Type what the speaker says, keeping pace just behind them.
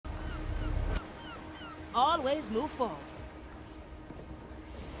Always move forward.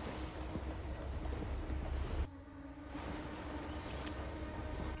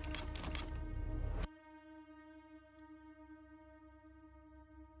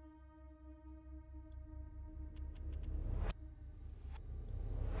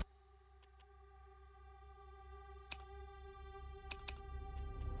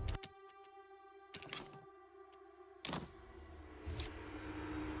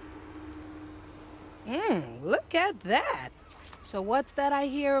 Look at that. So what's that I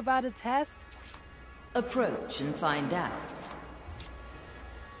hear about a test? Approach and find out.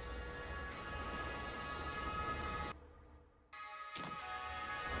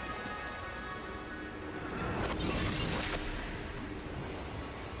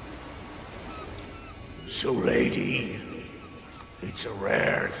 So, lady, it's a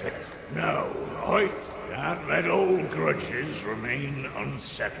rare thing. No, I can't let old grudges remain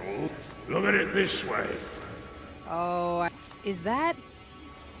unsettled. Look at it this way. Oh, is that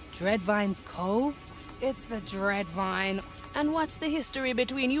Dreadvine's Cove? It's the Dreadvine. And what's the history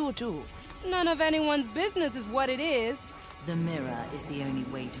between you two? None of anyone's business is what it is. The mirror is the only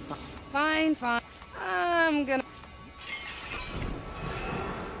way to find. Fine, fine. I'm gonna...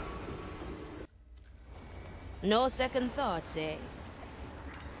 No second thoughts, eh?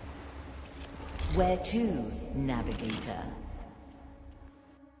 Where to, navigator?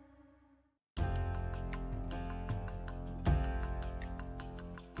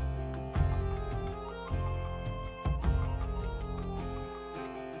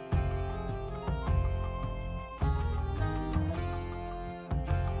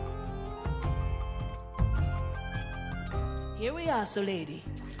 Here we are, so lady.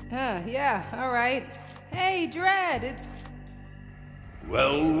 Yeah, all right. Hey, Dread, it's...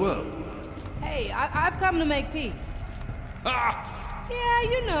 Well, well. Hey, I've come to make peace. Ha! Yeah,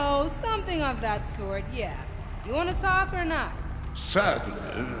 you know, something of that sort, yeah. You want to talk or not?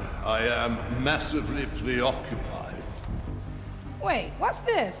 Sadly, I am massively preoccupied. Wait, what's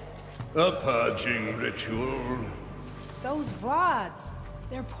this? A purging ritual. Those rods.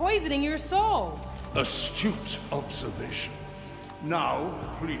 They're poisoning your soul. Astute observation. Now,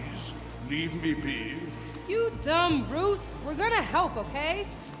 please, leave me be. You dumb brute. We're gonna help, okay?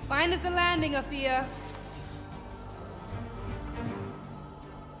 Find us a landing, Afia.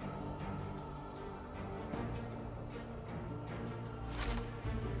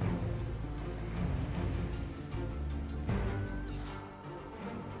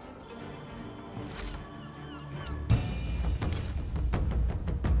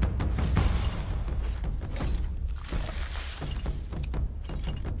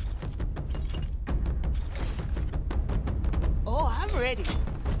 Oh, I'm ready.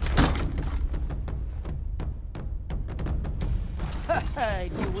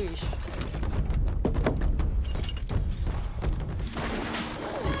 If you wish.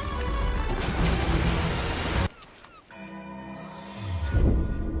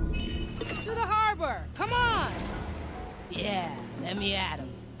 To the harbor! Come on! Yeah, let me at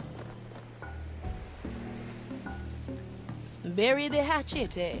him. Bury the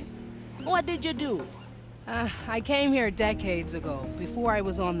hatchet, eh? What did you do? I came here decades ago, before I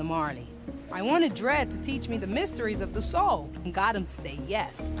was on the Marley. I wanted Dread to teach me the mysteries of the soul, and got him to say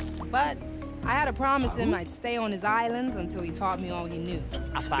yes. But I had to promise him I'd stay on his island until he taught me all he knew.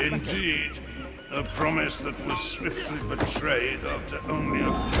 Indeed. A promise that was swiftly betrayed after only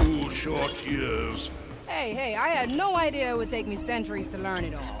a few short years. Hey, I had no idea it would take me centuries to learn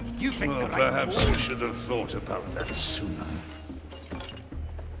it all. Well, perhaps I should have thought about that sooner.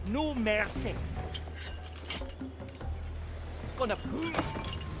 No mercy. Gonna...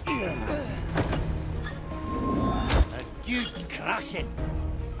 A good crushing.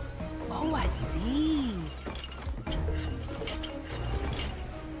 Oh, I see.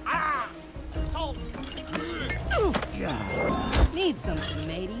 Ah! Salt! Need something,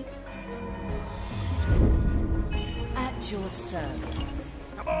 matey. At your service.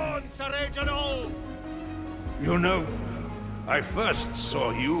 Come on, Sir Reginald! You know, I first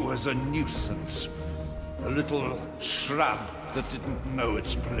saw you as a nuisance. A little shrub that didn't know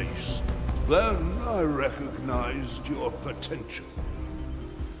its place. Then I recognized your potential.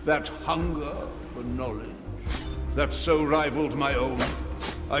 That hunger for knowledge, that so rivaled my own.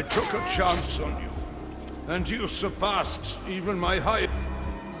 I took a chance on you, and you surpassed even my highest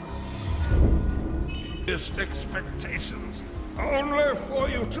expectations, only for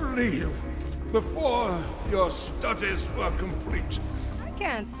you to leave before your studies were complete. I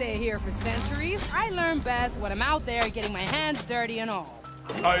can't stay here for centuries. I learn best when I'm out there getting my hands dirty and all.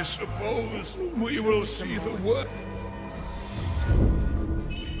 I suppose we will see the world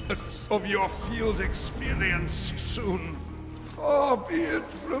of your field experience soon. Far be it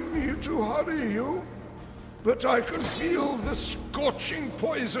from me to hurry you, but I can feel the scorching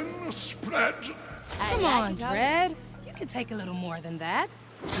poison spread. Come on, Dread. You can take a little more than that.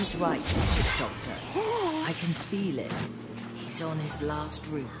 He's right, ship doctor. I can feel it. He's on his last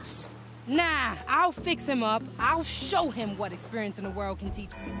routes. Nah, I'll fix him up. I'll show him what experience in the world can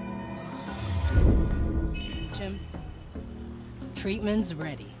teach him. Treatment's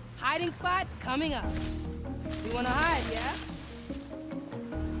ready. Hiding spot coming up. You wanna hide, yeah?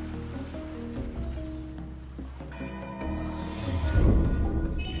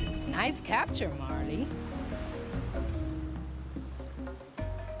 Nice capture, Marley.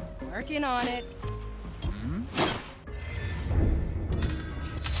 Working on it.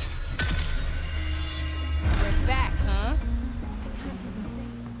 We're back, huh?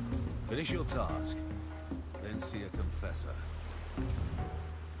 Finish your task, then see a confessor.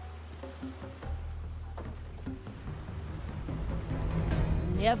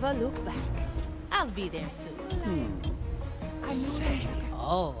 Never look back. I'll be there soon.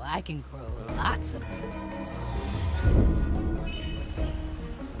 Oh, I can grow lots of things.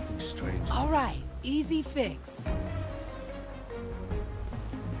 Something strange. All right, easy fix.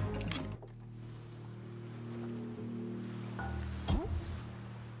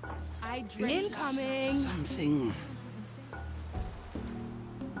 Incoming. Something.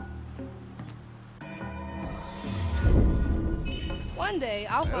 One day,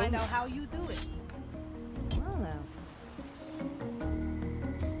 I'll find out how you do it. Hello.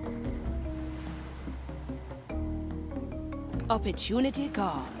 Opportunity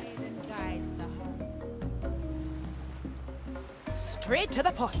calls. Guys, Straight to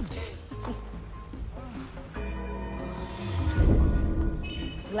the point.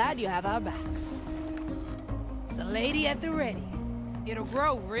 Glad you have our backs. it's a lady at the ready. It'll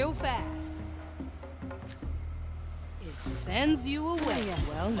grow real fast. It sends you away.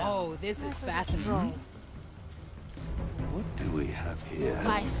 Well, no. Oh, this is fascinating. What do we have here?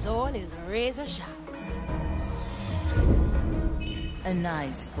 My soul is razor sharp. A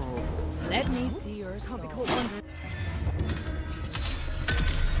nice ball. Let me see your soul.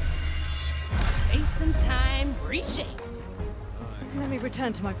 Space and time reshaped. Let me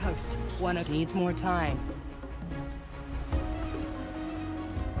return to my post. One of needs more time.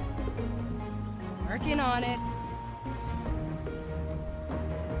 Working on it.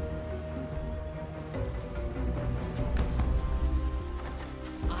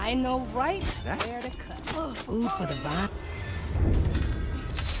 I know right where to cut. Food for the vine.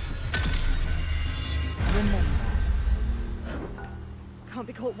 Remember, Can't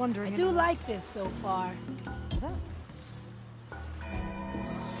be caught wandering. I do like this so far.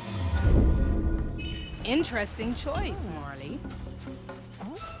 Interesting choice, Marley.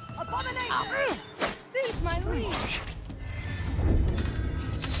 Abomination! Siege my leash.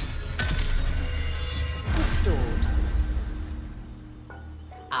 restored.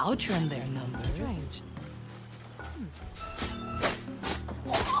 I'll trim their numbers. Strange.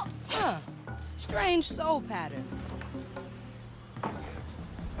 Huh. Strange soul pattern.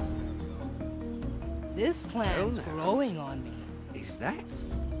 This plant's growing on me. Is that?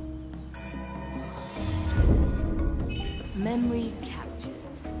 Memory captured.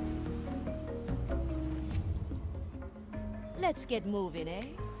 Let's get moving, eh?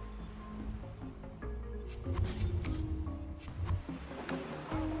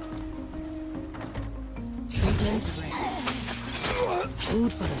 Treatment's ready.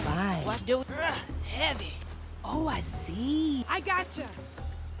 Food for the vine. What do? Heavy. Oh, I see. I gotcha.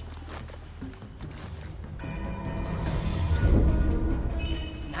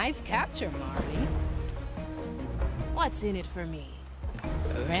 Nice capture, Marley. What's in it for me?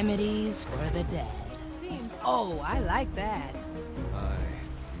 Remedies for the dead. Oh, I like that.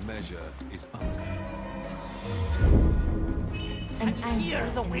 Measure is An anger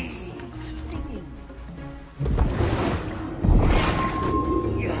ensues. Singing.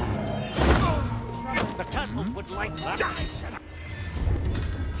 The turtles would like that.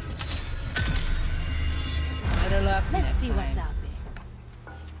 Better luck. Let's next see time. what's out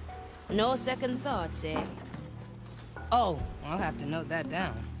there. No second thoughts, eh? Oh, I'll have to note that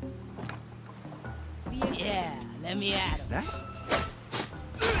down. Yeah, let me at Is 'em. that?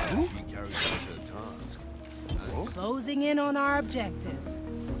 She carries out her task. Closing in on our objective.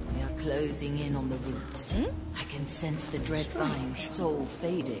 We are closing in on the roots. I can sense the dread vine's soul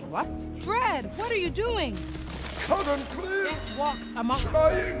fading. What? Dread, what are you doing? Currently, Walks among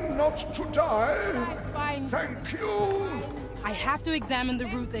trying not to die. fine. Thank you. I have to examine the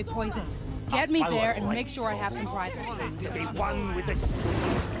root they poisoned. Get me there and make sure I have some privacy. To be one with the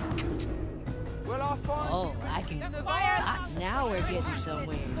Well, I'll find. Oh, I can fire lots. Now we're getting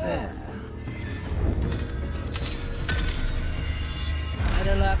somewhere.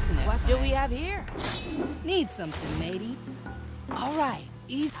 Better luck next What do we have here? Need something, matey. All right,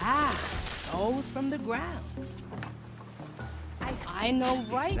 easy. Ah, souls from the ground. I know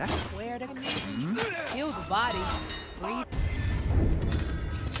right where to kill the body. Breathe.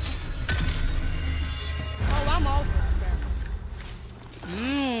 Oh, I'm over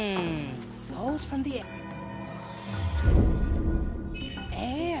it. Souls from the air.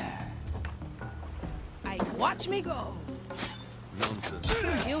 Watch me go.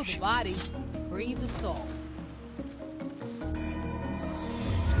 Nonsense. Kill the body, breathe the soul.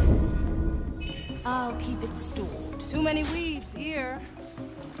 I'll keep it stored. Too many weeds here.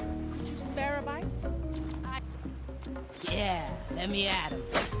 Could you spare a bite? Yeah, let me at him.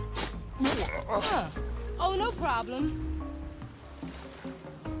 Huh. Oh, no problem.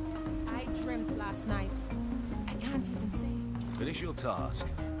 I dreamt last night. I can't even say. Finish your task.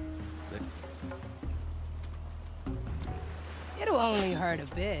 Then It'll only hurt a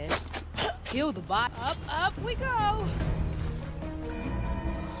bit. Kill the bot. Up we go.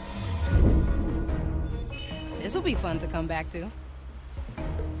 This'll be fun to come back to.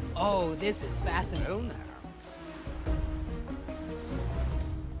 Oh, this is fascinating.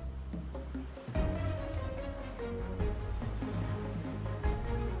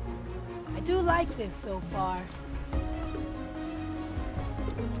 I do like this so far.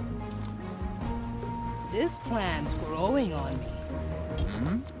 This plan's growing on me.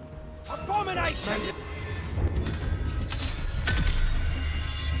 abomination!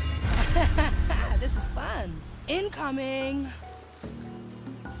 This is fun. Incoming.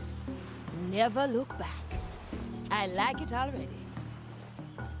 Never look back. I like it already.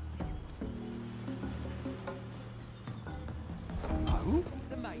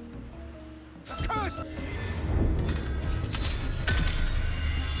 The mate. The curse!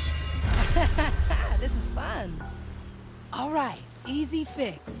 This is fun. All right, easy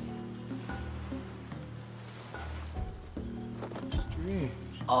fix. strange.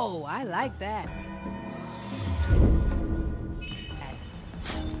 Oh, I like that.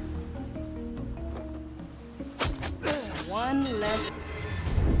 One less.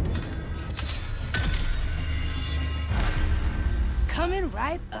 Coming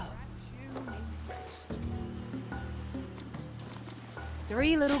right up.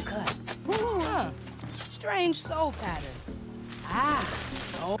 3 little cuts. Huh. Strange soul pattern. Ah,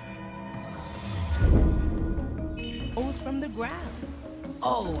 soul. Souls from the ground.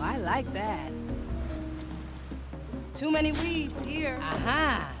 Oh, I like that. Too many weeds here.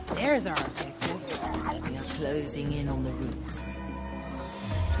 Aha, there's our objective. We are closing in on the roots.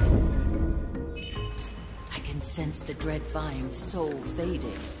 I can sense the dread vine's soul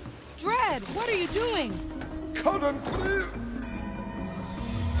fading. Dread, what are you doing? Currently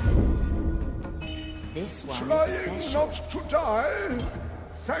This one is trying special. not to die.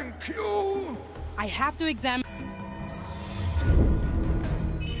 Thank you. I have to examine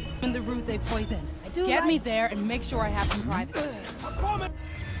the root they poisoned. Get me there and make sure I have some privacy.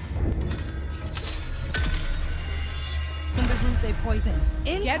 The root they poisoned.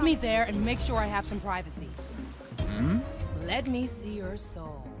 Get me there and make sure I have some privacy. Let me see your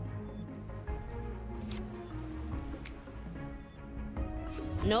soul.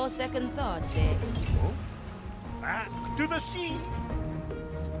 No second thoughts, eh? To the sea!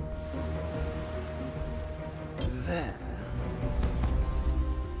 There.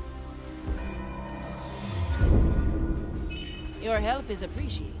 Your help is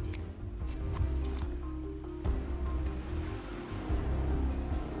appreciated.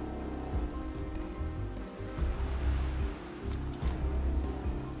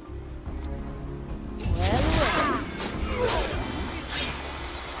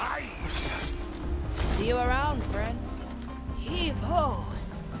 See you around, friend. Heave ho!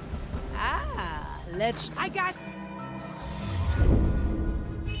 Ah, I got...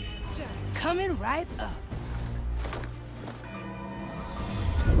 Coming right up.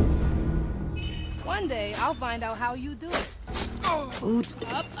 One day, I'll find out how you do it.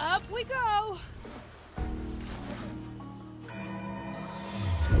 Up we go.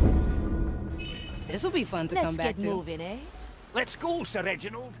 This'll be fun to come back to. Let's get moving, eh? Let's go, Sir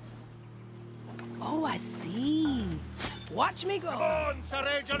Reginald. Oh, I see. Watch me go. On, Sir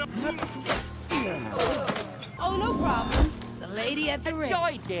Reginald! Oh, no problem. It's a lady at the ring.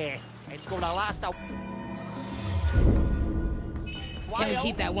 Enjoy death. It's gonna last a... Can we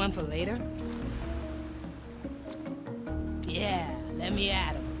keep that one for later? Yeah, let me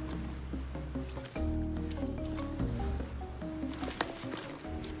at him.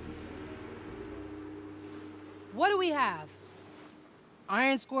 What do we have?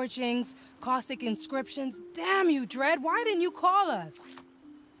 Iron scorchings, caustic inscriptions. Damn you, Dread. Why didn't you call us?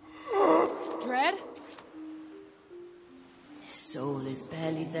 Dread? His soul is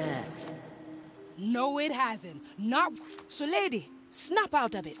barely there. No, it hasn't. Not... So, lady, snap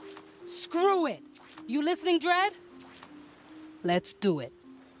out of it. Screw it. You listening, Dread? Let's do it.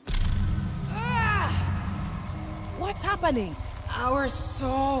 What's happening? Our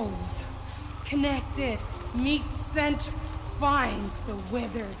souls connected. Meet Central finds the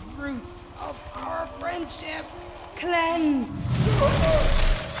withered roots of our friendship. Cleanse.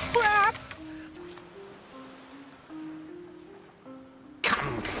 Crap!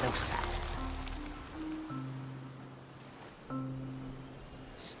 Come closer.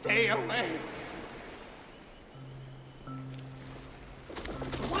 Stay away.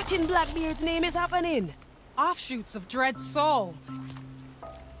 What in Blackbeard's name is happening? Offshoots of Dread's soul.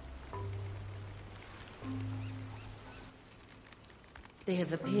 They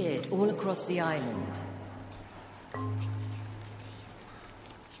have appeared all across the island.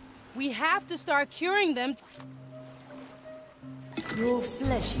 We have to start curing them. Your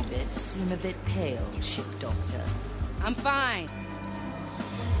fleshy bits seem a bit pale, ship doctor. I'm fine.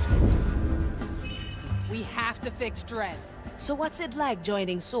 We have to fix Dread. So what's it like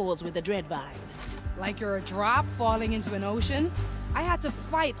joining souls with the Dreadvine? Like you're a drop falling into an ocean? I had to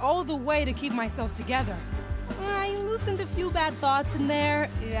fight all the way to keep myself together. I loosened a few bad thoughts in there.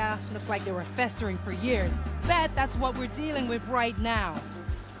 Yeah, looked like they were festering for years. Bet that's what we're dealing with right now.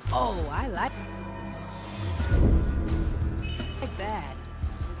 Oh, I like that.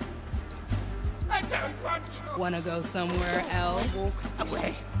 I don't want to. Wanna go somewhere else?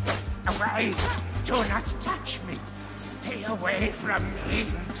 Away. Away. Do not touch me. Stay away from me.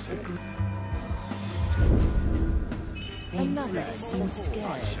 Another seems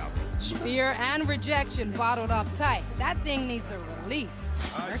scared. Fear and rejection bottled up tight. That thing needs a release.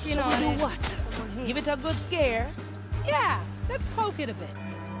 Working on Do it. what? Give it a good scare? Yeah, let's poke it a bit.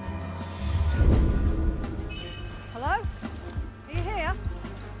 Hello? Are you here?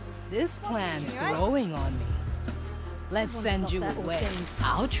 This plan's growing on me. Let's send you away.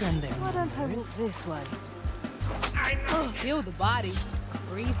 I'll trim their Why don't I walk numbers. this way? Kill the body,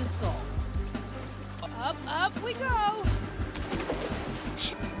 breathe the soul. Up, up we go!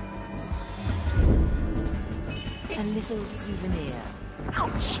 A little souvenir.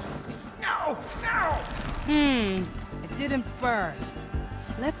 Ouch! No! No! It didn't burst.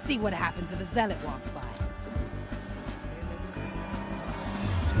 Let's see what happens if a zealot walks by.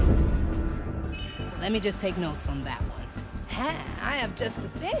 Let me just take notes on that one. Ha, I have just the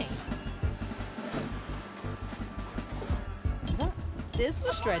thing. This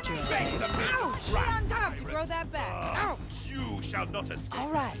will stretch your legs. Ouch! I have to grow that back. Ouch! You shall not escape. All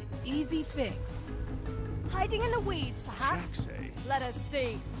right, easy fix. Hiding in the weeds, perhaps? Jaxay. Let us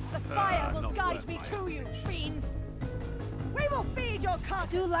see. The fire will not guide worth me my to you, attention. fiend. We will feed your I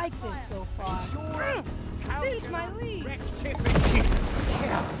carcass. do like this so far. Cinch my lead.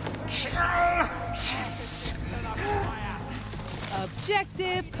 Kill! Yes!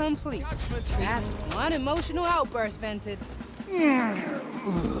 Objective complete. That's one emotional outburst vented.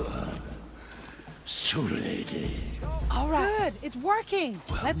 So, lady. All right. Good, it's working.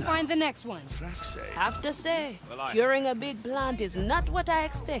 Let's find the next one. Jaxay. Have to say, Well, I- curing a big plant is not what I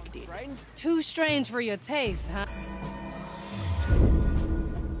expected. Too strange for your taste, huh?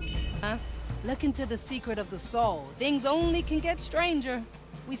 Look into the secret of the soul. Things only can get stranger.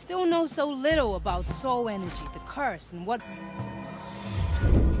 We still know so little about soul energy, the curse, and what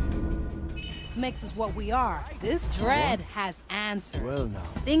makes us what we are. This Dread has answers. Well, now.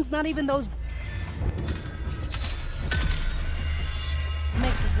 Things not even those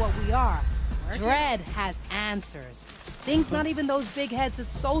makes us what we are. Dread has answers. Things not even those big heads at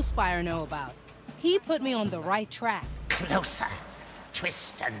Soulspire know about. He put me on the right track. Closer.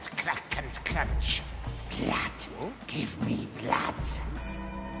 Twist and crack and crunch. Blood. Give me blood.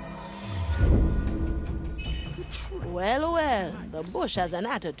 Well, well, the bush has an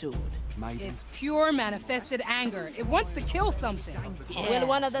attitude. It's pure manifested anger. It wants to kill something. Well,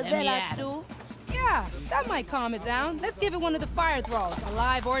 one of the let me zealots at him. do. Yeah, that might calm it down. Let's give it one of the fire thralls,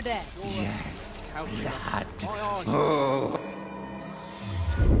 alive or dead. Yes. Blood.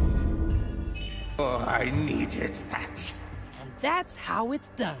 Oh, I needed that. And that's how it's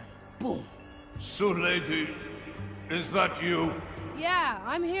done. Boom. So, lady, is that you? Yeah,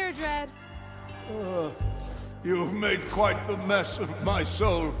 I'm here, Dread. You've made quite the mess of my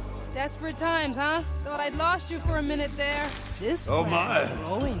soul. Desperate times, huh? Thought I'd lost you for a minute there. This Oh plan's my.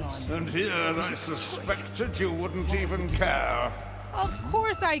 growing on me. And here I suspected you wouldn't even care. Of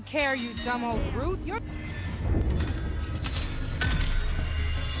course I care, you dumb old brute. You're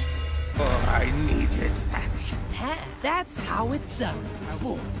I needed that. Ha, that's how it's done.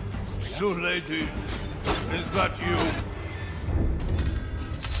 Boom. So, lady, is that you?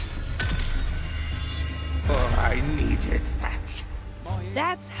 Oh, I needed that.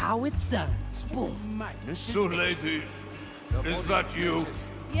 That's how it's done. Boom. So, lady, is that you?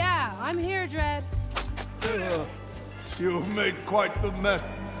 Yeah, I'm here, Dread. You've made quite the mess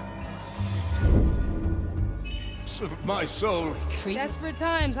of my soul. Desperate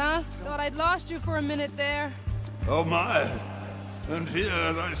times, huh? Thought I'd lost you for a minute there. Oh my. And here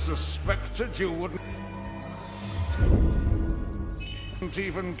I suspected you wouldn't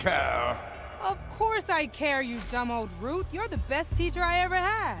even care. Of course I care, you dumb old root. You're the best teacher I ever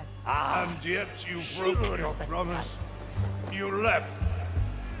had. And yet you broke your promise. You left.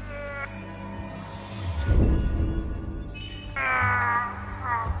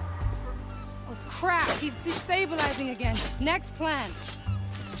 Oh crap, he's destabilizing again. Next plan.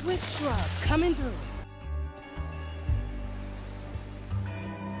 Swift shrub, coming through.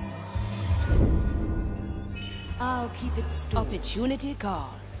 I'll keep it stored. Opportunity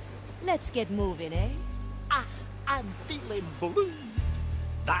calls. Let's get moving, eh? I'm feeling blue.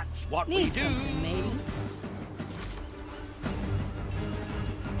 That's what we Need do. something, maybe.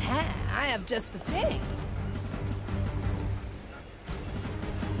 Ha, I have just the thing.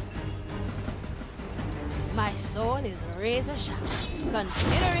 My sword is razor sharp.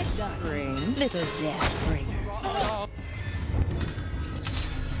 Consider it done. Little death bringer.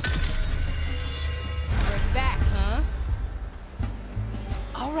 We're back, huh?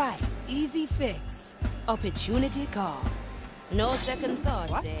 All right, easy fix. Opportunity calls. No second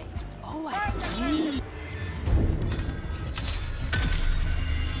thoughts, What? eh? Oh, I see.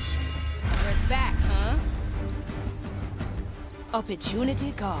 We're back, huh?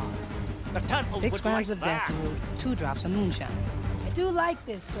 Opportunity calls. The turtle 6 would grams like of death that. root, 2 drops of moonshine. I do like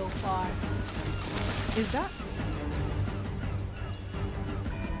this so far. Is that?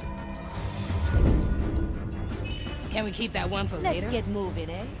 Can we keep that one for Let's later? get moving,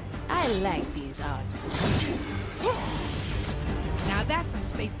 eh? I like these odds. Now that's some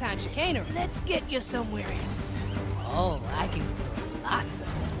space-time chicanery. Let's get you somewhere else. Oh, I can do lots of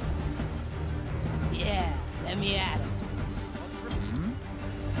things. Yeah, let me at 'em.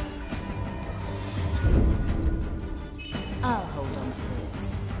 I'll hold on to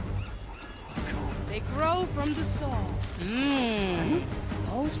this. They grow from the soul. Mmm.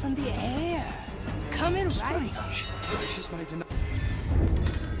 Souls from the air. Coming right up. She's made enough.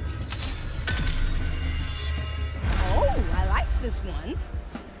 Oh, I like this one.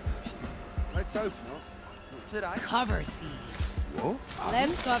 Let's hope not. Today. Cover seeds. What?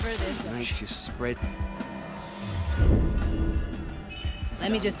 Let's cover this up. Makes you spread.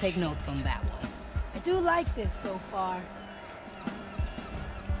 Let me just take notes on that one. I do like this so far.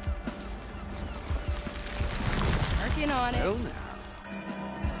 Working on it. Hell now.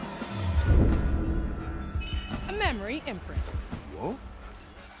 A memory imprint. What?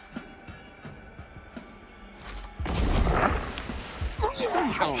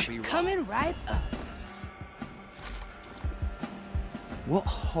 Can't be right. Coming right up. What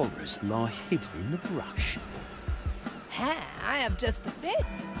horrors lie hidden in the brush? Ha, I have just the thing.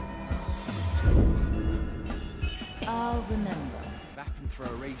 I'll remember. Bapping for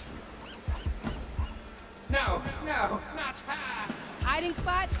a reason. No, not her. Hiding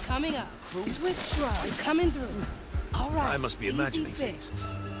spot coming up. Swift shrub coming through. All right. I must be easy imagining fix. things.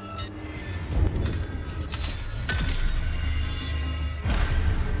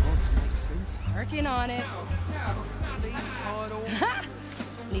 Makes sense. Working on it. Title.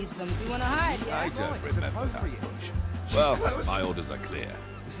 Need something you wanna hide, yeah? I don't It's remember that appropriate. much. Well, my orders are clear.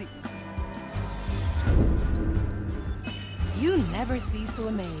 Was it You never cease to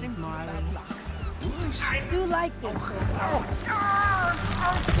amaze, Marley. I do like this so far.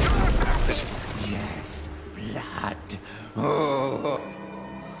 Yes, blood. Oh,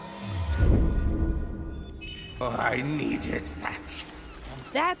 I needed that.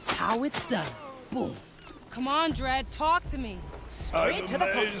 That's how it's done. Boom. Come on, Dread, talk to me. I'm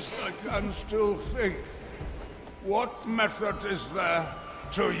amazed I can still think. What method is there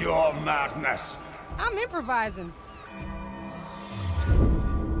to your madness? I'm improvising.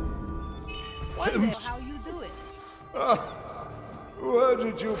 Wonder how you do it. Where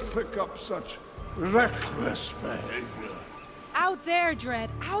did you pick up such reckless behavior? Out there, Dread.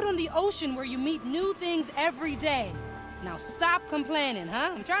 Out on the ocean where you meet new things every day. Now stop complaining,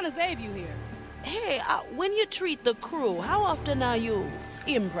 huh? I'm trying to save you here. Hey, when you treat the crew, how often are you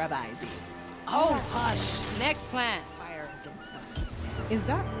improvising? Oh, hush. Next plan. Fire against us. Is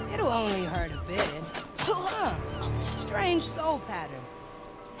that? It'll only hurt a bit. Huh. Strange soul pattern.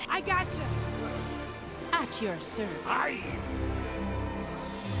 I gotcha. At your service. Aye!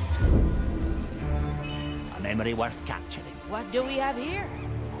 A memory worth capturing. What do we have here?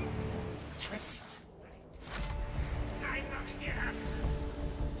 Twist. I'm not here.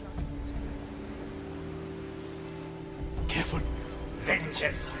 Careful.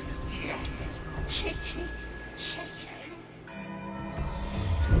 Vengeance. Yes. Shaky. Shaky.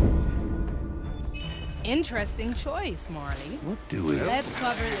 Interesting choice, Marley. What do we have? Let's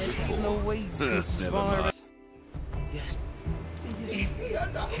cover this. No way to conspire. Yes.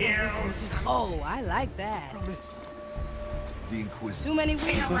 Kills. Oh, I like that. Promise. The Inquisitor. Too many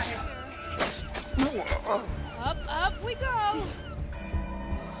wheels. Up we go.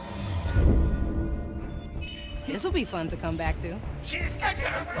 This'll be fun to come back to. She's getting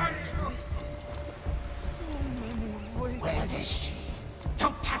one. So many voices. Where is she?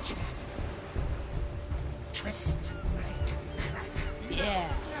 Don't touch me. Twist. Yeah,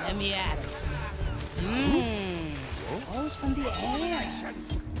 let me at it. Souls from the air.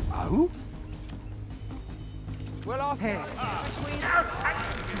 Oh? Well off here.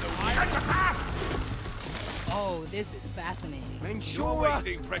 Oh, this is fascinating. You're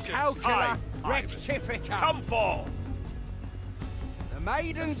wasting precious time. Rectifica. Come forth. The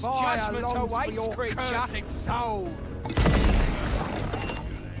maiden's Fire judgment longs for awaits your creature. cursed soul.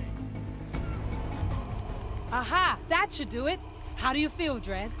 Aha, that should do it. How do you feel,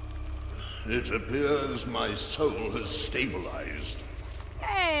 Dread? It appears my soul has stabilized.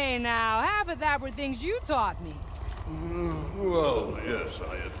 Hey, now, half of that were things you taught me. Well, yes,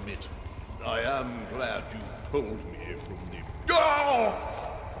 I admit. I am glad you pulled me from the... Oh!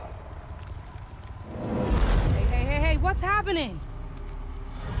 Hey, what's happening?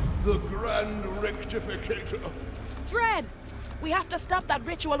 The Grand Rectificator. Dread! We have to stop that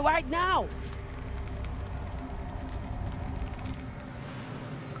ritual right now.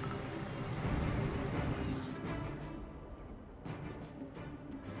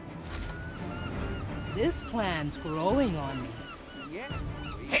 This plan's growing on me.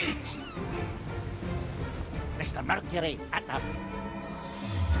 Hate! Mr. Mercury, at them.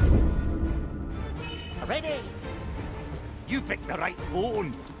 Ready? You picked the right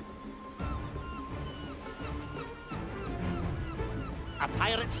bone. A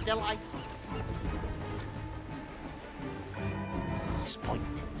pirate's delight. This point.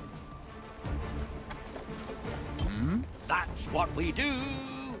 That's what we do.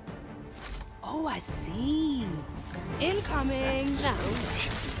 Oh, I see. Incoming. Now,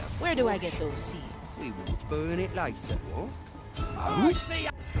 where do I get those seeds? We will burn it later. What?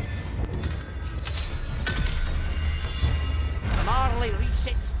 Marley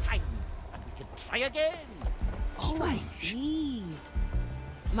resets time, and we can try again. Oh, I see.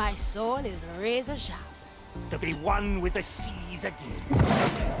 My soul is razor sharp. To be one with the seas again.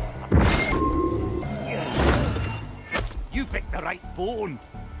 You picked the right bone.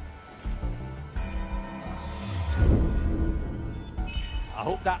 I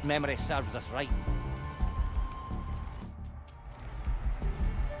hope that memory serves us right.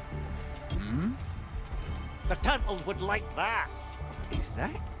 The turtles would like that. Is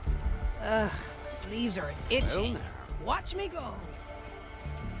that? Ugh, leaves are itchy. Watch me go.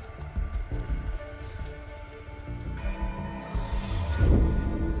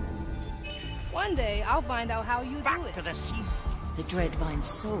 One day, I'll find out how you do Back it. to the sea. The Dreadvine's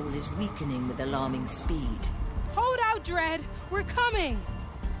soul is weakening with alarming speed. Hold out, Dread. We're coming.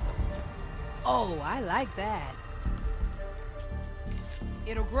 Oh, I like that.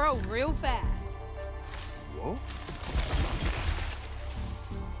 It'll grow real fast. What?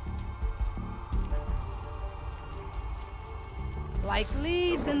 Like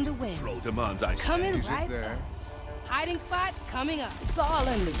leaves in the wind. Troll demands I Coming stand. right there? up. Hiding spot coming up. It's all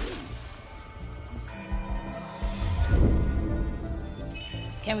in the loose.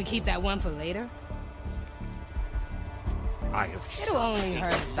 Can we keep that one for later? I have It'll only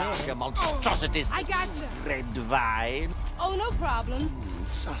hurt a dark bit. monstrosities. I gotcha. Red vine. Oh, no problem.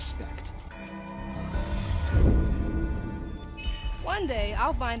 Suspect. One day,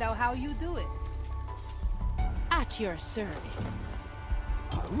 I'll find out how you do it. At your service.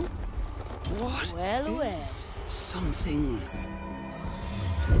 What? Well. Something.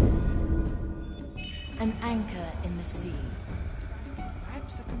 An anchor in the sea.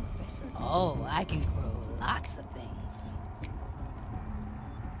 Perhaps a confessor. Oh, I can grow lots of things.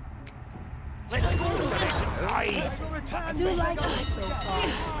 Let's go, Eyes. I do like that so far.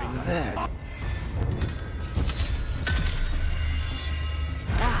 There.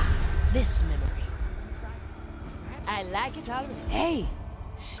 This memory. I like it already. Hey.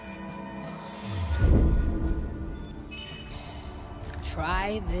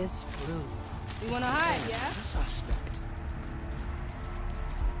 Try this fruit. You wanna hide, yeah? Suspect.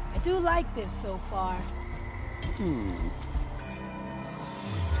 I do like this so far.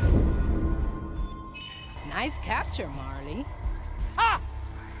 Nice capture, Marley. Ha!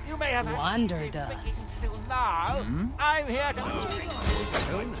 You may have Wonder dust. Still now. I'm here to...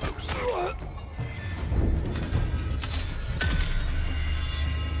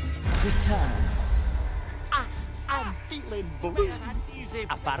 Return. I'm feeling blue.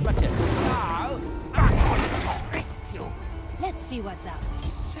 Affirmative. Now. Let's see what's out there.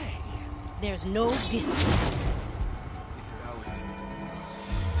 Say, There's no distance.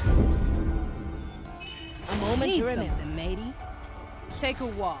 A moment Need to remember. something, matey. Take a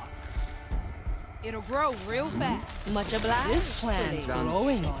walk. It'll grow real fast. Much obliged. This plant's silly.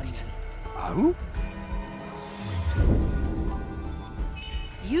 growing on you. oh?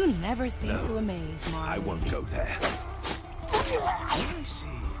 You never cease to amaze, Marley. I won't go there. I see.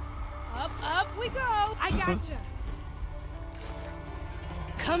 Up we go. I gotcha.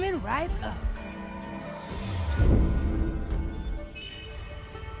 Coming right up.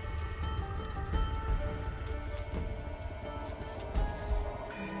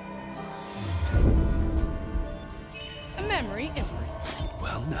 A memory imprint.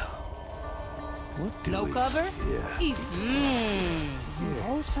 Well, now. What do No we... cover? Yeah. Easy.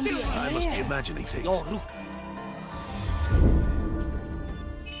 Souls from the I must be air. imagining things.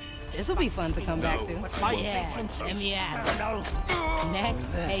 This will be fun to come back to. Yeah, let me at it.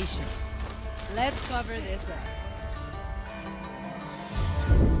 Next patient. Let's cover this up.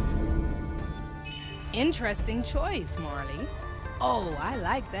 Interesting choice, Marley. Oh, I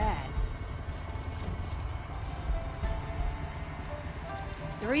like that.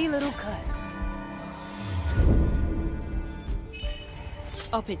 3 little cuts.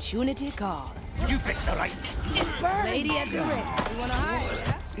 Opportunity call. You picked the right. Lady at the ready. You wanna hide?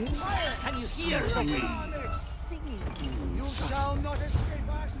 Yeah? Can you hear me? You shall not escape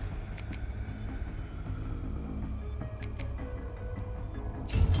us.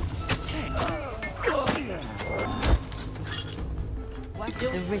 What do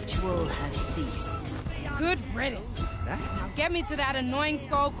The ritual has ceased. Good riddance. Now get me to that annoying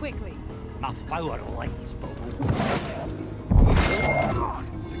skull quickly. My power lies below.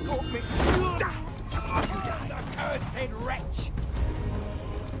 Cursed wretch.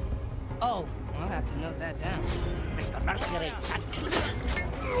 Oh, I'll have to note that down. Mr. Mercury.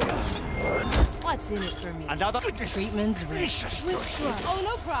 What's in it for me? Another Treatment's rich. Oh,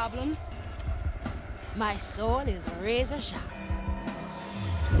 no problem. My soul is razor sharp.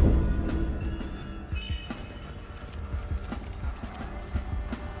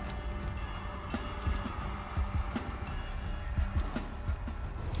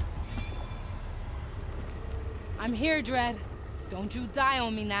 I'm here, Dread. Don't you die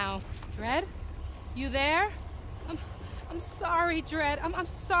on me now. Dread? You there? I'm sorry, Dread. I'm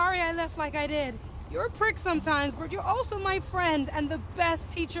sorry I left like I did. You're a prick sometimes, but you're also my friend and the best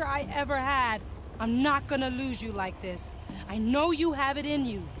teacher I ever had. I'm not gonna lose you like this. I know you have it in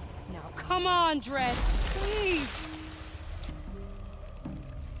you. Now come on, Dread. Please.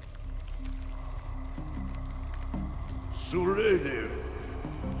 Surrender.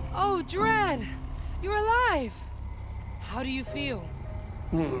 Oh, Dread. You're alive. How do you feel?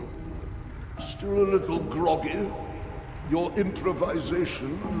 Still a little groggy. Your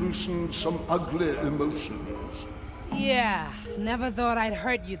improvisation loosened some ugly emotions. Yeah, never thought I'd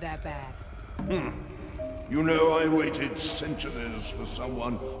hurt you that bad. You know, I waited centuries for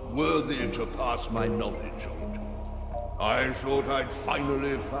someone worthy to pass my knowledge on to. I thought I'd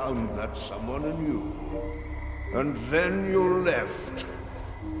finally found that someone in you. And then you left.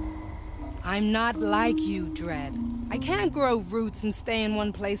 I'm not like you, Dread. I can't grow roots and stay in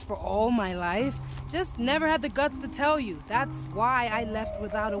one place for all my life. Just never had the guts to tell you. That's why I left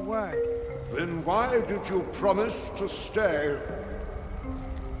without a word. Then why did you promise to stay?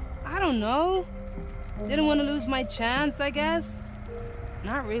 I don't know. Didn't want to lose my chance, I guess.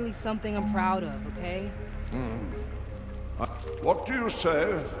 Not really something I'm proud of, okay? What do you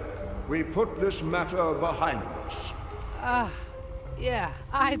say? We put this matter behind us. Yeah,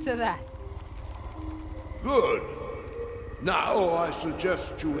 aye to that. Good. Now I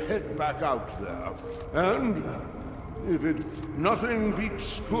suggest you head back out there. And if nothing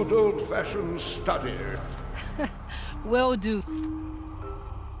beats good old-fashioned study. Will do.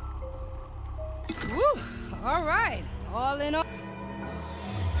 Woo! All right. All in all.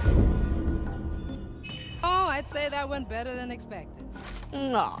 Oh, I'd say that went better than expected.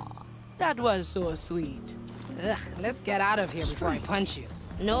 Aw, that was so sweet. Ugh, let's get out of here before I punch you.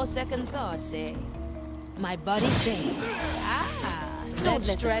 No second thoughts, eh? My buddy says. Don't Let's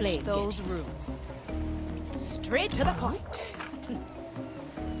let the stretch flame those get you. roots. Straight to the point.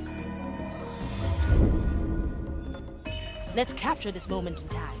 Let's capture this moment in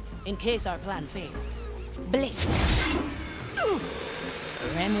time, in case our plan fails. Blink.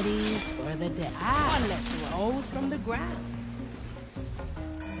 Remedies for the dead. One less rose from the ground.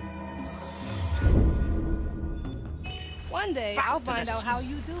 One day, I'll find out how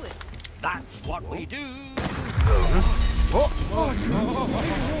you do it. That's what we do.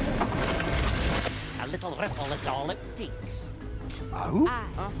 A little ripple is all it takes.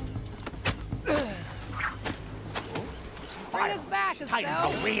 Bring us back, Time Estelle.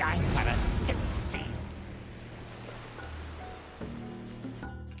 to re-anchor and set sail.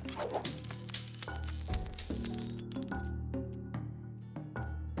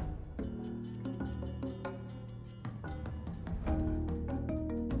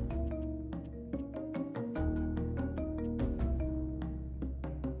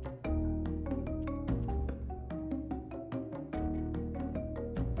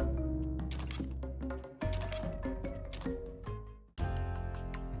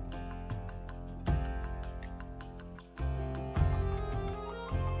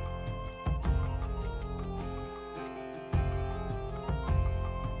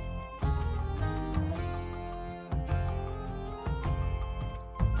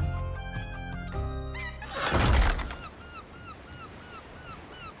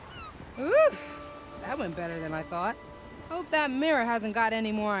 Oof! That went better than I thought. Hope that mirror hasn't got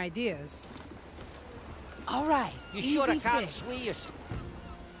any more ideas. All right, You easy sure I can't fix. sway us?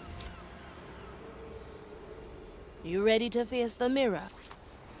 You ready to face the mirror?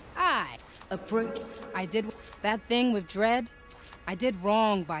 I did that thing with Dread. I did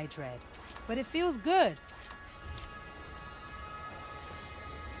wrong by Dread, but it feels good.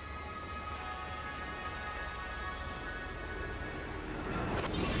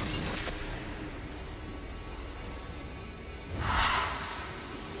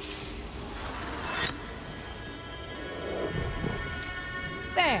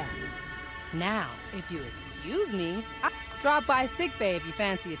 There. Now, if you excuse me, I'll drop by sickbay if you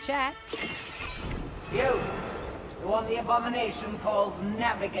fancy a chat. You, the one the abomination calls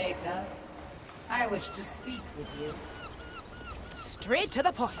Navigator. I wish to speak with you. Straight to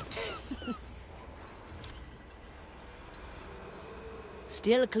the point.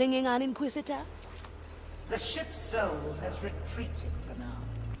 Still clinging on, Inquisitor? The ship's soul has retreated for now.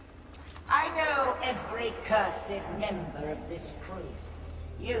 I know every cursed member of this crew.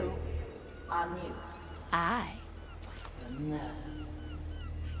 You are new. Aye. The nerve.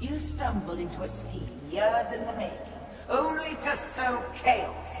 You stumbled into a scheme years in the making, only to sow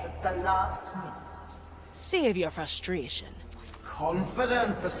chaos at the last minute. Save your frustration.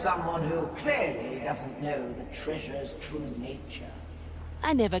 Confident for someone who clearly doesn't know the treasure's true nature.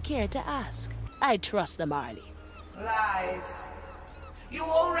 I never cared to ask. I trust the Marley. Lies. You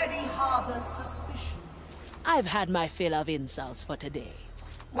already harbor suspicion. I've had my fill of insults for today.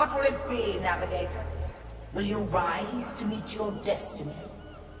 What will it be, Navigator? Will you rise to meet your destiny?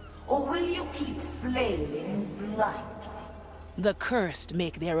 Or will you keep flailing blindly? The cursed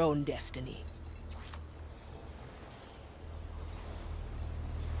make their own destiny.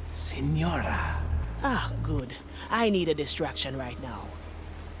 Signora. Ah, good. I need a distraction right now.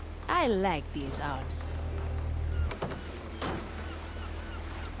 I like these odds.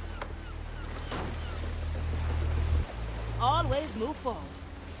 Always move forward.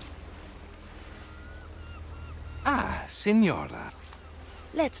 Ah, Signora.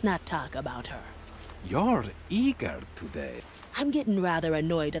 Let's not talk about her. You're eager today. I'm getting rather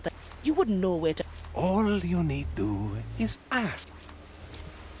annoyed at the... You wouldn't know where to... All you need do is ask.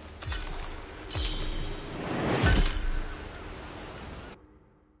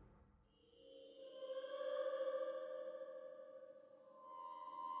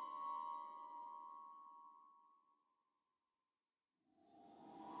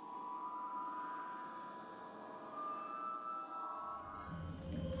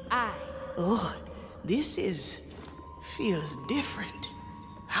 Oh, this feels different.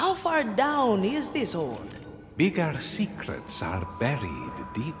 How far down is this hole? Bigger secrets are buried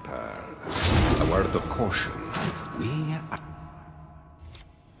deeper. A word of caution.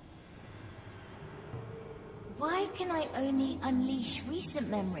 Why can I only unleash recent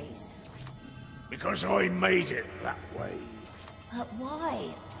memories? Because I made it that way. But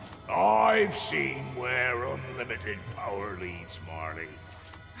why? I've seen where unlimited power leads, Marley.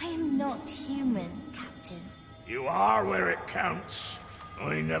 I am not human, Captain. You are where it counts.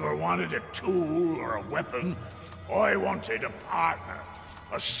 I never wanted a tool or a weapon. I wanted a partner.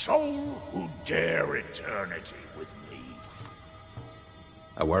 A soul who'd dare eternity with me.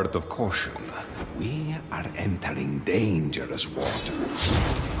 A word of caution. We are entering dangerous waters.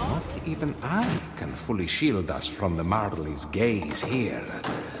 Not even I can fully shield us from the Marley's gaze here.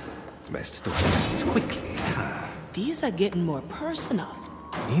 Best to act quickly, huh? These are getting more personal.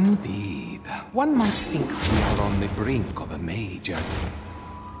 Indeed. One might think we are on the brink of a major...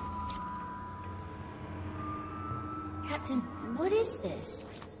 Captain, what is this?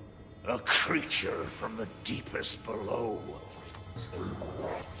 A creature from the deepest below.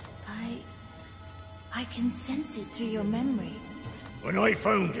 I can sense it through your memory. When I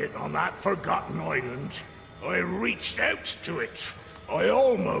found it on that forgotten island, I reached out to it. I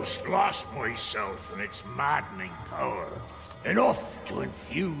almost lost myself in its maddening power. Enough to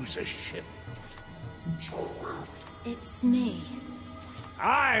infuse a ship. It's me.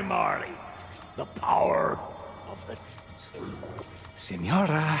 Aye, Marley. The power of the...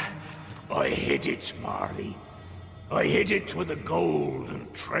 Senora! I hid it, Marley. I hid it with the gold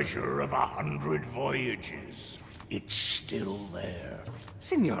and treasure of 100 voyages. It's still there.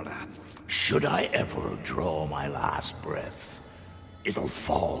 Senora! Should I ever draw my last breath, it'll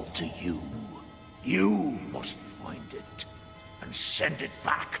fall to you. You must find it and send it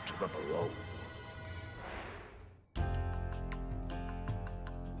back to the below.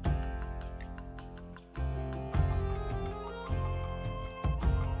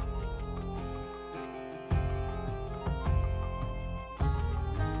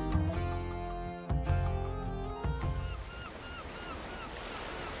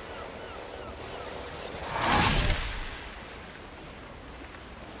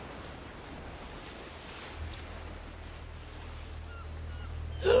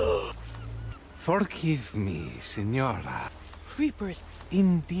 Forgive me, Senora. Reapers.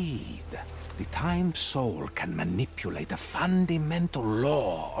 Indeed. The Time Soul can manipulate a fundamental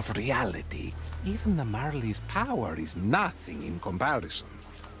law of reality. Even the Marley's power is nothing in comparison.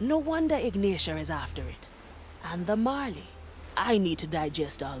 No wonder Ignacia is after it. And the Marley. I need to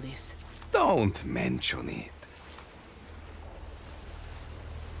digest all this. Don't mention it.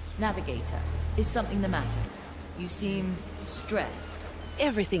 Navigator, is something the matter? You seem stressed.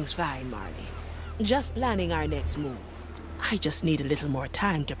 Everything's fine, Marley. Just planning our next move. I just need a little more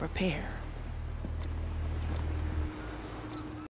time to prepare.